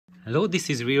Hello, this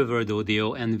is Real World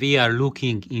Audio, and we are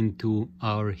looking into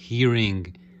our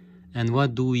hearing. And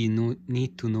what do we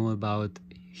need to know about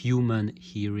human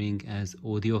hearing as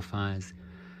audiophiles?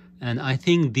 And I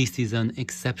think this is an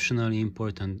exceptionally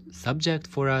important subject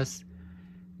for us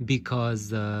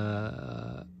because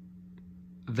when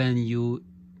you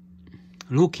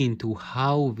look into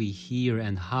how we hear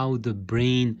and how the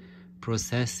brain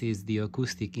processes the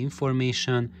acoustic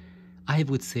information, I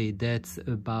would say that's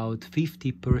about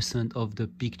 50% of the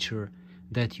picture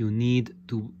that you need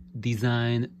to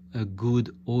design a good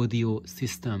audio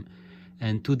system.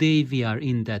 And today we are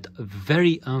in that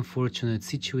very unfortunate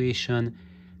situation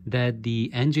that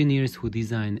the engineers who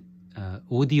design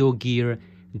audio gear,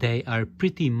 they are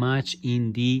pretty much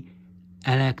in the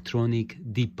electronic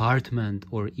department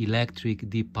or electric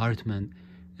department.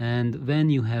 And when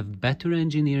you have better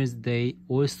engineers, they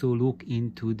also look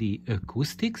into the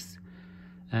acoustics.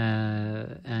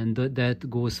 And that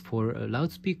goes for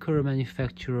loudspeaker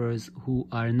manufacturers who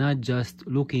are not just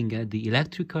looking at the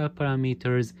electrical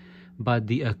parameters, but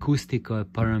the acoustical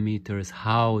parameters,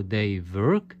 how they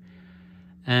work.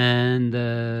 And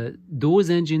those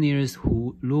engineers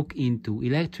who look into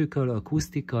electrical,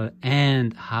 acoustical,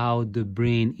 and how the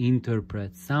brain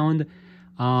interprets sound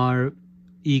are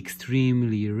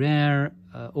extremely rare,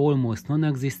 almost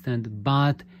non-existent,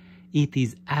 but it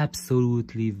is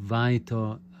absolutely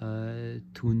vital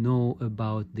to know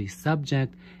about this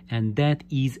subject, and that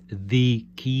is the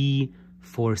key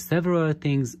for several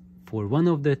things. For one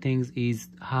of the things is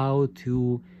how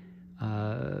to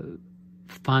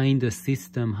find a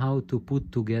system, how to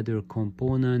put together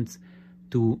components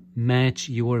to match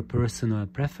your personal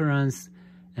preference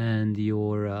and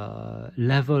your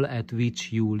level at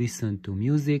which you listen to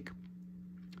music.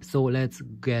 So let's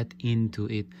get into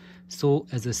it. So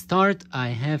as a start, I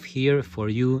have here for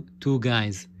you two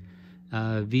guys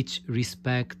which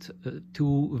respect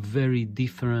two very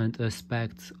different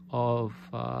aspects of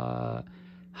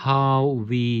how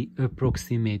we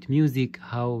approximate music,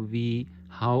 how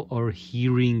our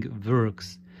hearing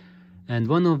works. And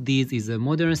one of these is a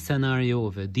modern scenario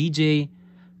of a DJ,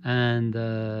 and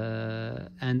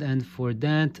for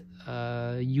that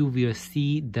you will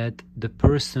see that the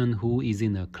person who is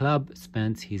in a club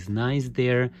spends his nights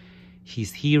there.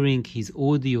 His hearing, his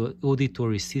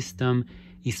auditory system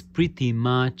is pretty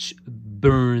much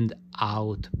burned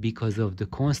out because of the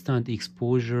constant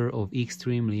exposure of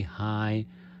extremely high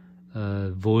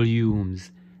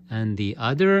volumes. And the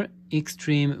other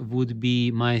extreme would be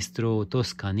Maestro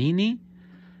Toscanini,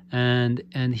 and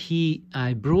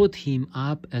I brought him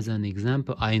up as an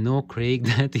example. I know, Craig,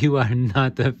 that you are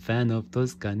not a fan of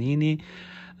Toscanini,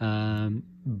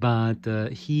 but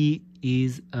he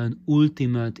is an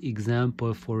ultimate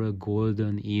example for a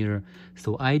golden ear.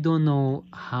 So I don't know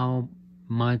how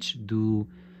much do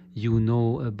you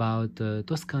know about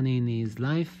Toscanini's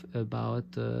life, about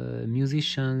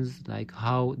musicians, like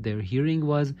how their hearing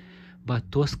was,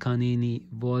 but Toscanini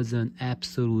was an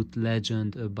absolute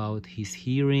legend about his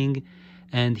hearing,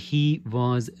 and he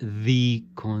was the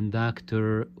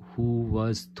conductor who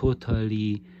was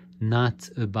totally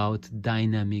nuts about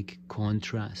dynamic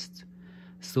contrast.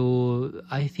 So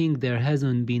I think there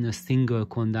hasn't been a single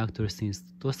conductor since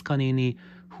Toscanini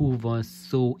who was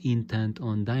so intent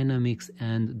on dynamics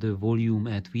and the volume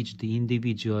at which the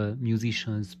individual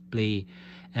musicians play.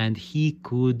 And he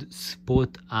could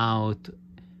spot out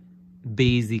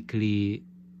basically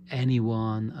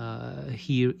anyone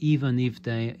here, even if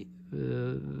the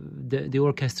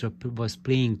orchestra was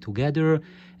playing together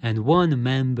and one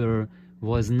member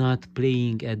was not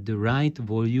playing at the right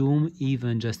volume,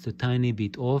 even just a tiny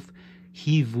bit off,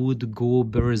 he would go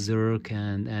berserk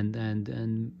and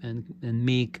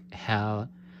make hell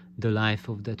the life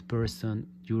of that person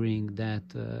during that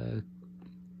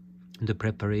the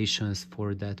preparations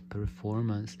for that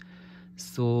performance.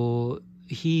 So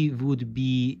he would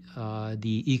be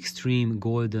the extreme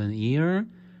golden ear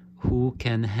who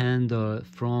can handle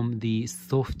from the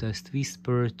softest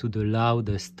whisper to the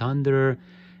loudest thunder,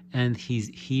 and his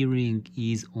hearing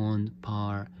is on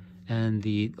par. And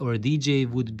or DJ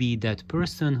would be that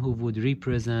person who would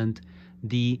represent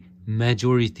the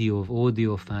majority of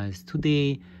audiophiles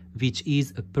today, which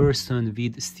is a person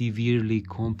with severely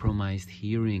compromised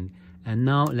hearing. And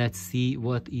now let's see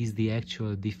what is the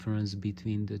actual difference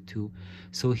between the two.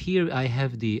 So here I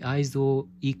have the ISO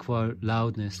equal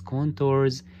loudness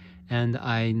contours, and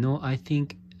I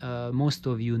think most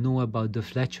of you know about the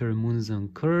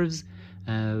Fletcher-Munson curves,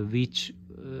 which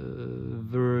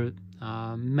were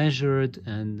measured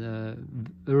and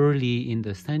early in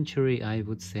the century, I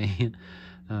would say,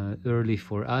 early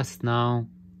for us now,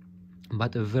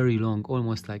 but a very long,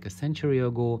 almost like a century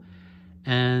ago.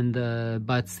 And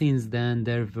but since then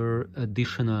there were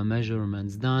additional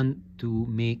measurements done to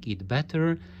make it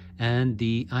better, and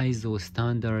the ISO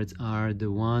standards are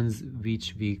the ones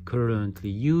which we currently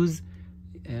use.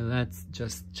 Let's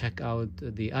just check out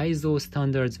the ISO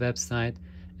standards website,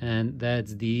 and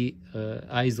that's the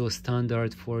ISO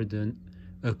standard for the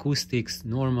acoustics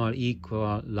normal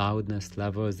equal loudness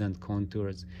levels and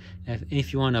contours.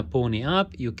 If you want to pony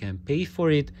up, you can pay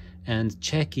for it and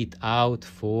check it out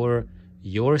for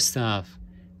yourself.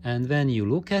 And when you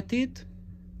look at it,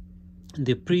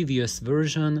 the previous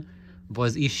version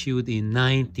was issued in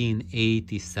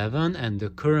 1987 and the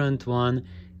current one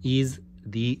is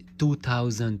the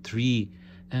 2003,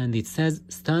 and it says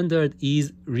standard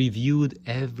is reviewed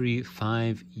every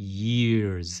 5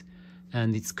 years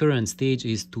and its current stage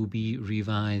is to be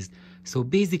revised. So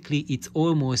basically it's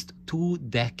almost 2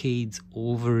 decades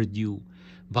overdue.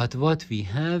 But what we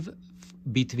have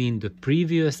between the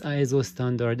previous ISO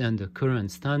standard and the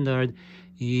current standard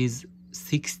is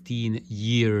 16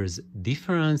 years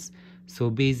difference. So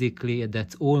basically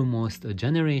that's almost a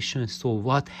generation. So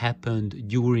what happened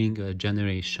during a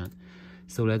generation?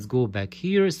 So let's go back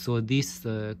here. So this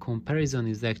comparison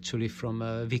is actually from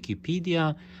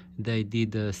Wikipedia. They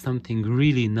did something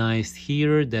really nice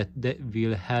here that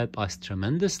will help us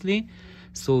tremendously.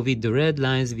 So with the red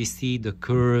lines, we see the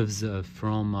curves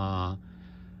from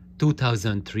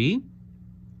 2003.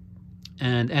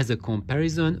 And as a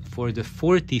comparison, for the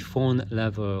 40 phone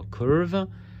level curve,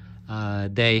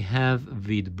 they have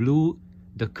with blue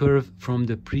the curve from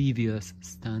the previous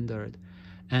standard.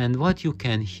 And what you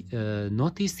can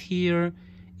notice here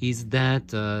is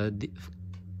that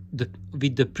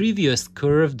with the previous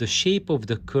curve, the shape of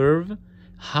the curve,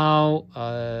 how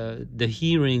the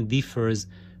hearing differs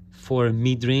for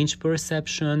mid-range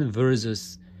perception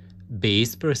versus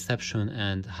bass perception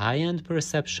and high-end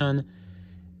perception,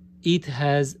 it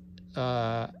has,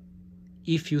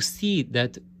 if you see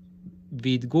that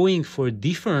with going for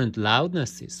different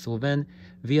loudnesses, so when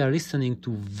we are listening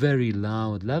to very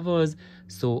loud levels,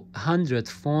 so 100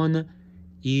 phon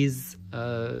is,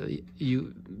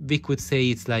 we could say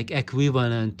it's like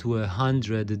equivalent to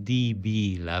 100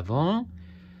 dB level,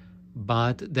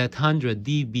 but that 100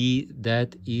 dB,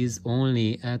 that is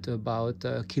only at about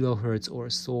kilohertz or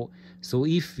so. So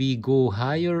if we go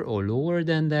higher or lower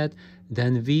than that,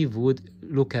 then we would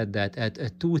look at that at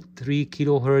 2-3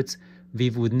 kilohertz, we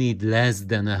would need less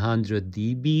than 100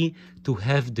 dB to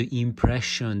have the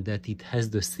impression that it has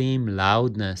the same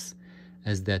loudness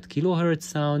as that kilohertz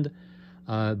sound.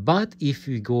 But if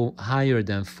we go higher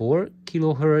than 4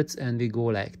 kilohertz and we go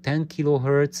like 10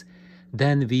 kilohertz,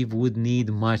 then we would need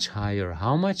much higher.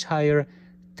 How much higher?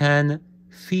 10,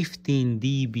 15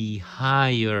 dB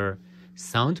higher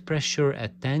sound pressure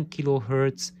at 10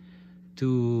 kilohertz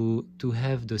to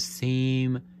have the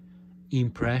same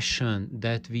impression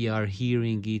that we are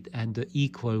hearing it at the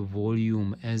equal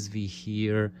volume as we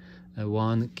hear a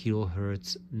 1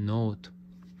 kilohertz note.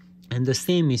 And the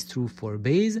same is true for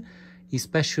bass,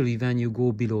 especially when you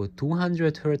go below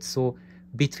 200 hertz. So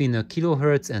between a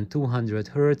kilohertz and 200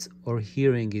 hertz, our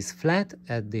hearing is flat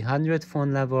at the 100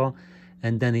 phon level,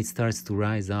 and then it starts to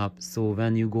rise up. So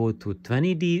when you go to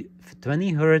 20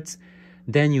 hertz,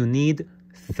 then you need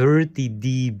 30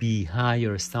 dB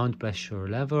higher sound pressure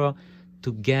level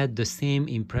to get the same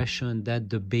impression that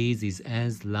the bass is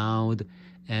as loud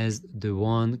as the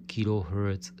 1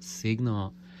 kilohertz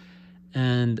signal.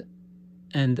 And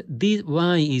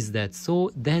why is that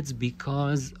so? That's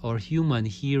because our human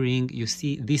hearing, you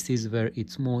see, this is where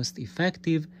it's most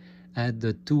effective at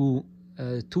the 2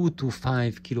 to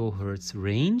 5 kilohertz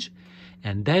range,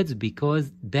 and that's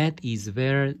because that is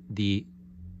where the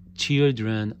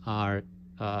children are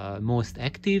most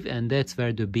active, and that's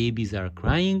where the babies are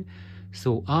crying.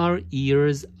 So our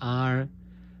ears are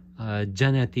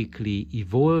genetically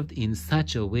evolved in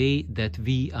such a way that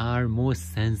we are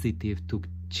most sensitive to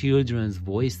children's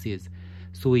voices.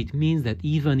 So it means that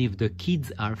even if the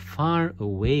kids are far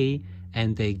away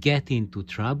and they get into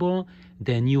trouble,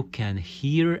 then you can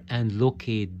hear and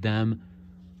locate them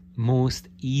most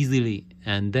easily.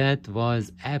 And that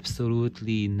was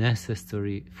absolutely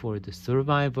necessary for the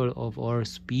survival of our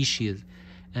species.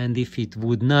 And if it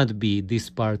would not be this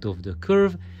part of the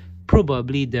curve,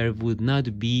 probably there would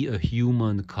not be a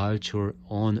human culture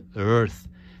on Earth.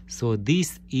 So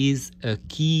this is a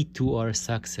key to our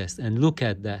success. And look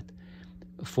at that.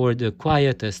 For the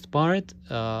quietest part,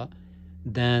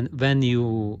 then when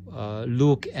you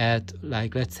look at,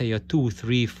 like, let's say a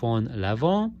 2-3 phon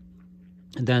level,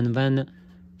 then when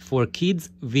for kids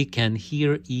we can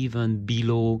hear even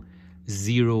below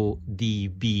 0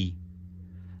 dB.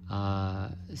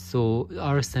 So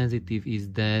our sensitive is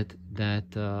that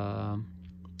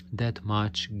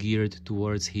much geared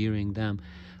towards hearing them.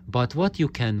 But what you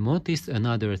can notice,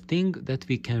 another thing that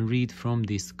we can read from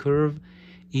this curve,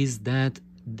 is that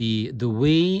the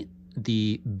way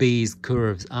the bass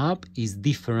curves up is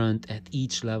different at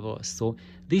each level. So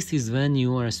this is when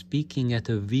you are speaking at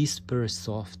a whisper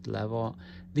soft level.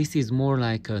 This is more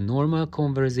like a normal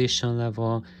conversation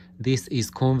level. This is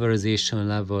conversation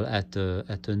level at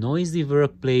a noisy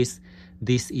workplace.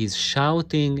 This is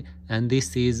shouting, and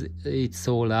it's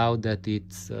so loud that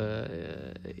it's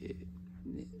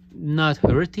not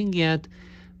hurting yet,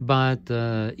 but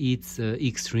it's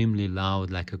extremely loud,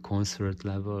 like a concert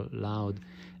level loud.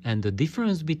 And the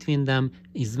difference between them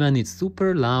is when it's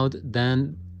super loud,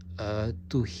 then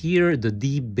to hear the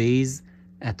deep bass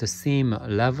at the same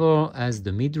level as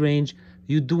the mid-range,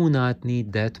 you do not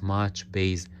need that much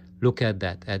bass. Look at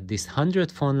that. At this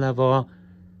 100 phone level,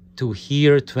 to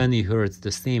hear 20 hertz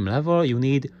the same level, you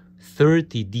need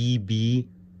 30 dB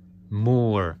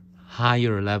more,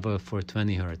 higher level for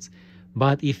 20 hertz.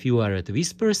 But if you are at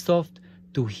whisper soft,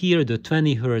 to hear the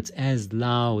 20 hertz as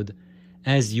loud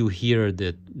as you hear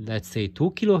the, let's say,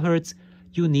 2 kilohertz,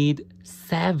 you need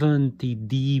 70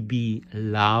 dB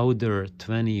louder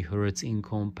 20 hertz in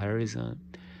comparison.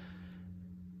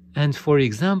 And for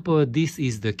example, this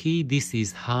is the key. This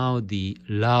is how the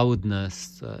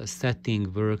loudness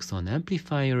setting works on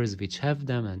amplifiers which have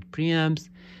them and preamps,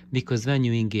 because when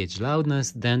you engage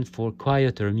loudness, then for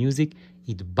quieter music,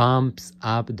 it bumps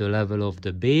up the level of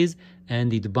the bass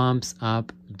and it bumps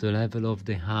up the level of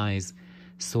the highs,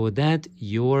 so that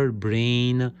your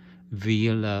brain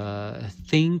will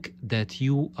think that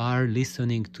you are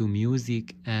listening to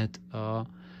music at a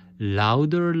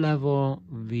louder level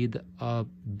with a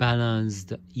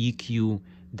balanced EQ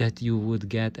that you would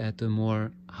get at a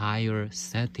more higher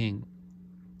setting.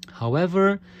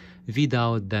 However,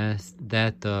 without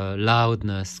that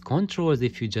loudness controls,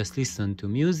 if you just listen to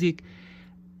music,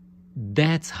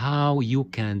 that's how you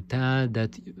can tell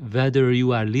that whether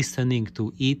you are listening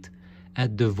to it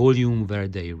at the volume where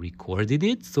they recorded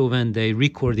it. So when they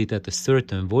record it at a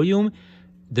certain volume,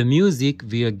 the music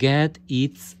will get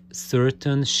its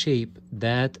certain shape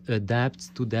that adapts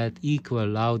to that equal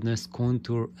loudness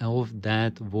contour of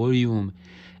that volume.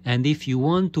 And if you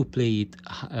want to play it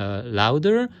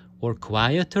louder or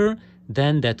quieter,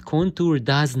 then that contour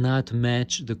does not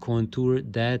match the contour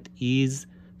that is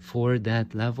for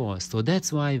that level. So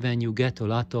that's why when you get a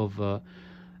lot of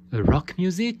rock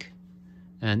music,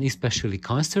 and especially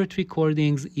concert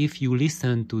recordings, if you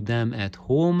listen to them at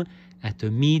home at a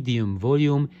medium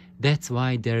volume, that's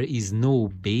why there is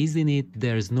no bass in it,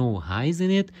 there's no highs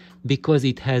in it, because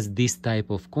it has this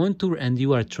type of contour and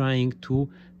you are trying to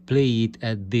play it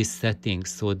at this setting.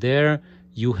 So there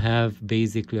you have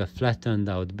basically a flattened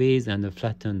out bass and a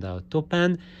flattened out top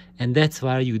end, and that's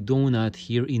why you do not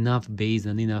hear enough bass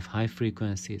and enough high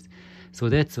frequencies. So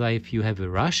that's why if you have a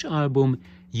Rush album,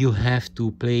 you have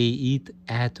to play it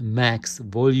at max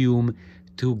volume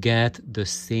to get the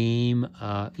same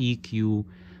EQ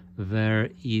where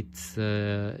it's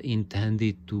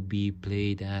intended to be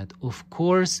played at. Of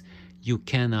course, you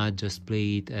cannot just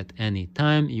play it at any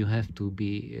time. You have to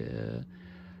be...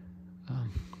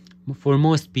 for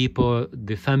most people,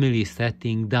 the family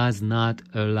setting does not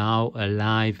allow a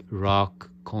live rock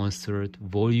concert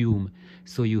volume.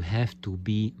 So you have to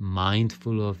be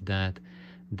mindful of that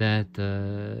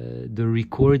the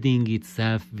recording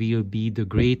itself will be the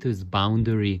greatest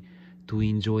boundary to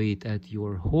enjoy it at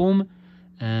your home.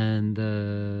 And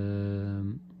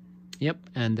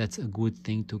and that's a good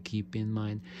thing to keep in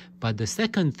mind. But the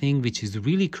second thing, which is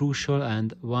really crucial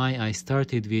and why I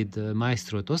started with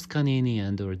Maestro Toscanini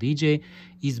and our DJ,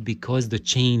 is because the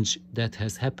change that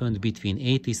has happened between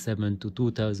 87 to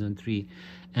 2003.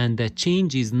 And that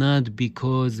change is not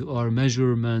because our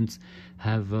measurements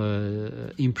have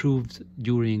improved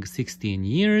during 16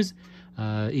 years.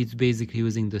 It's basically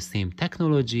using the same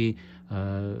technology.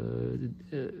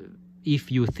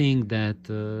 If you think that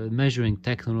measuring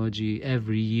technology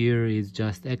every year is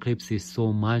just eclipses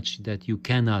so much that you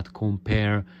cannot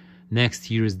compare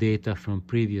next year's data from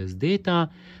previous data,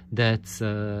 that's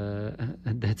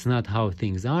not how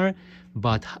things are.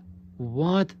 But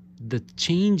what the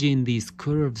change in these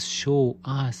curves show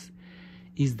us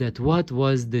is that what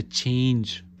was the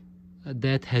change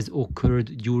that has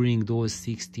occurred during those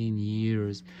 16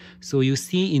 years. So you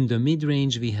see in the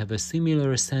mid-range we have a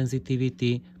similar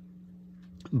sensitivity,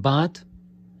 but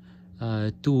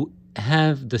to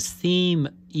have the same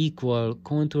equal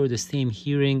contour, the same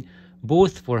hearing,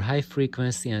 both for high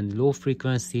frequency and low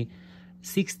frequency,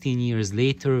 16 years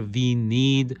later we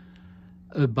need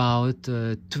about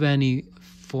 20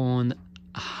 phone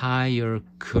higher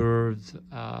curves.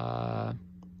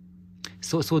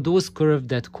 So those curves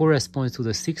that correspond to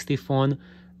the 60 phone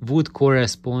would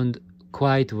correspond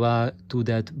quite well to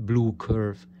that blue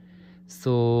curve.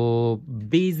 So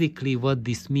basically what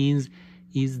this means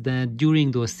is that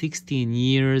during those 16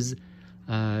 years,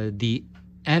 the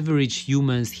average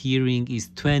human's hearing is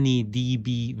 20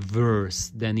 dB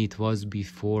worse than it was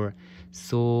before.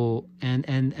 So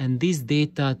and this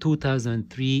data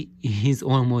 2003 is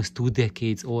almost 2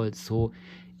 decades old. So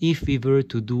if we were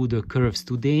to do the curves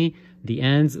today, the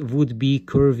ends would be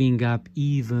curving up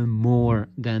even more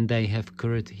than they have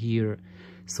curved here.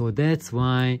 So that's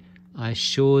why I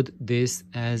showed this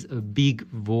as a big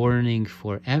warning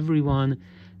for everyone,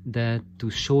 that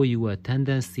to show you a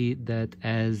tendency that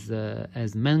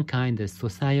as mankind, as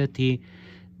society,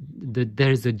 that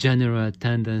there's a general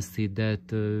tendency that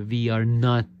we are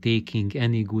not taking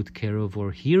any good care of our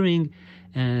hearing,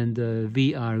 and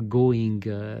we are going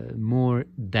more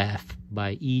deaf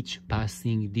by each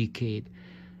passing decade.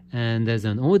 And as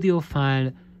an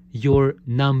audiophile, your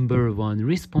number one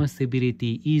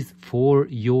responsibility is for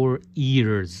your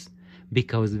ears,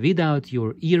 because without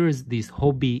your ears, this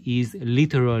hobby is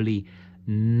literally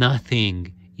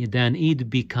nothing. Then it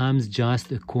becomes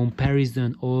just a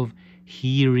comparison of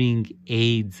hearing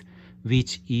aids,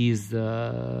 which is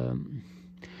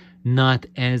not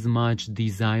as much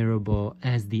desirable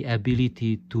as the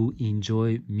ability to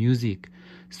enjoy music.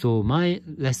 So my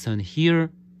lesson here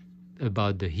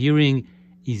about the hearing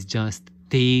is just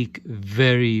take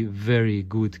very, very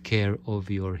good care of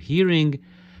your hearing,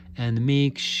 and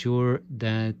make sure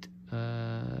that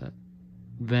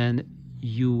when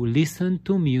you listen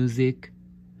to music,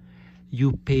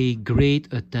 you pay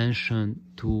great attention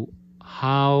to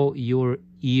how your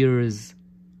ears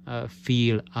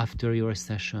feel after your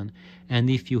session. And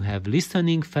if you have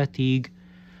listening fatigue,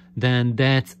 then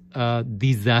that's a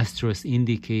disastrous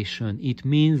indication. It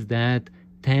means that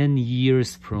 10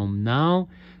 years from now,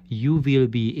 you will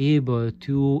be able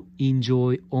to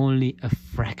enjoy only a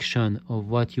fraction of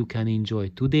what you can enjoy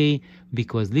today,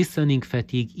 because listening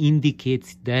fatigue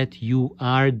indicates that you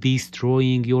are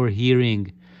destroying your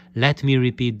hearing. Let me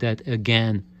repeat that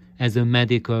again as a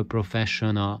medical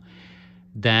professional,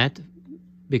 that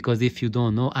because if you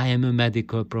don't know, I am a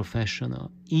medical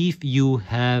professional. If you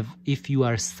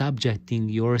are subjecting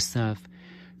yourself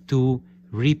to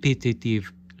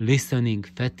repetitive listening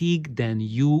fatigue, then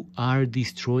you are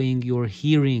destroying your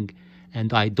hearing.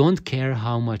 And I don't care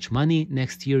how much money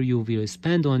next year you will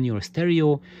spend on your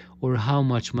stereo, or how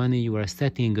much money you are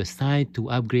setting aside to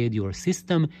upgrade your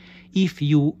system. If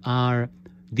you are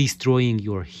destroying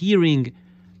your hearing,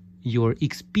 your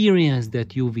experience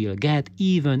that you will get,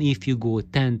 even if you go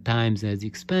 10 times as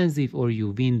expensive or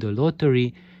you win the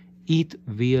lottery, it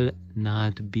will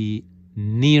not be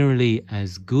nearly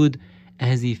as good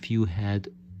as if you had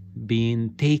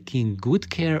been taking good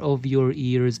care of your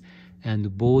ears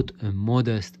and bought a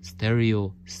modest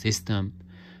stereo system.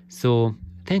 So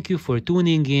thank you for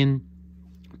tuning in.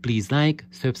 Please like,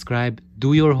 subscribe,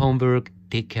 do your homework,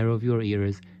 take care of your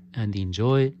ears, and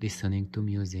enjoy listening to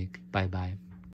music. Bye bye.